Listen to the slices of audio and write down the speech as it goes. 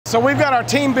So we've got our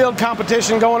team build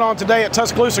competition going on today at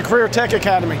Tuscaloosa Career Tech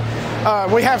Academy.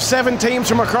 We have 7 teams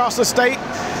from across the state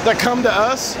that come to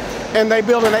us, and they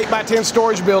build an 8x10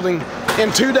 storage building in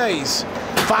 2 days.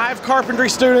 5 carpentry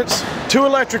students, 2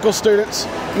 electrical students,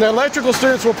 and the electrical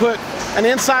students will put an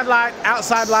inside light,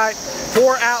 outside light,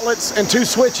 4 outlets, and 2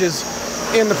 switches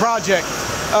in the project.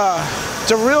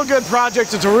 It's a real good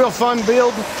project. It's a real fun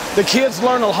build. The kids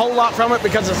learn a whole lot from it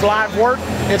because it's live work.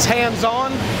 It's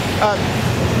hands-on.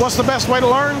 What's the best way to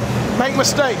learn? Make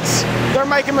mistakes. They're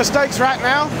making mistakes right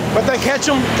now, but they catch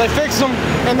them, they fix them,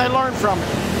 and they learn from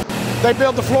it. They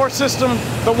build the floor system,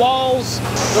 the walls,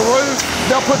 the roof.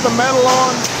 They'll put the metal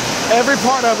on. Every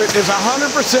part of it is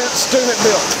 100% student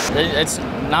built. It's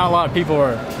not a lot of people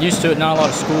are used to it. Not a lot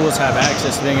of schools have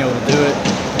access to being able to do it.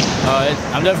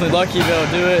 I'm definitely lucky to be able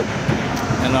to do it,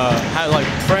 and have like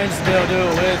friends to be able to do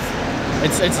it with.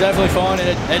 It's definitely fun,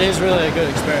 and it is really a good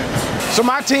experience. So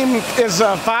my team is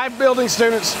 5 building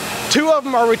students. 2 of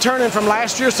them are returning from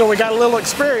last year, so we got a little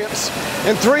experience,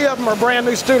 and 3 of them are brand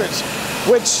new students,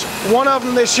 which one of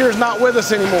them this year is not with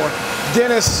us anymore.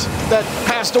 Dennis, that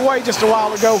passed away just a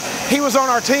while ago, he was on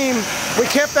our team. We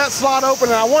kept that slot open,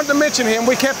 and I wanted to mention him.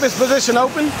 We kept this position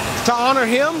open to honor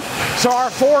him. So our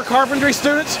 4 carpentry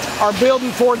students are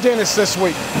building for Dennis this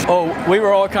week. Oh, we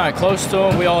were all kind of close to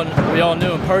him. We all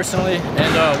knew him personally,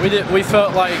 and we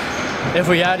felt like if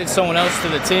we added someone else to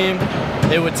the team,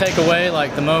 it would take away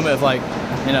like the moment of like,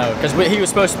 you know, because he was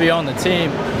supposed to be on the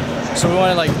team. So we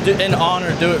wanted like in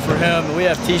honor do it for him. We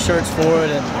have T-shirts for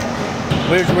it, and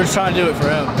we're just trying to do it for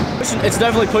him. It's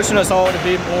definitely pushing us all to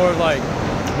be more like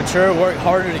mature, work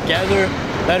harder together,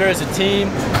 better as a team.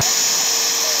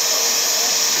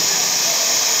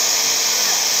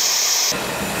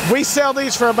 We sell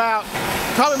these for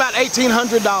probably about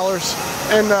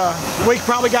 $1,800, and we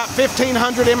probably got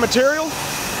 $1,500 in material.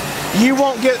 You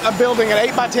won't get a building, an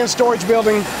 8x10 storage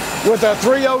building with a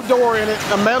 3.0 door in it,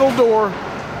 a metal door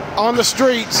on the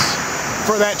streets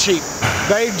for that cheap.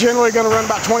 They generally going to run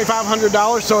about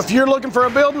 $2,500. So if you're looking for a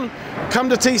building, come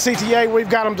to TCTA. We've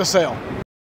got them to sell.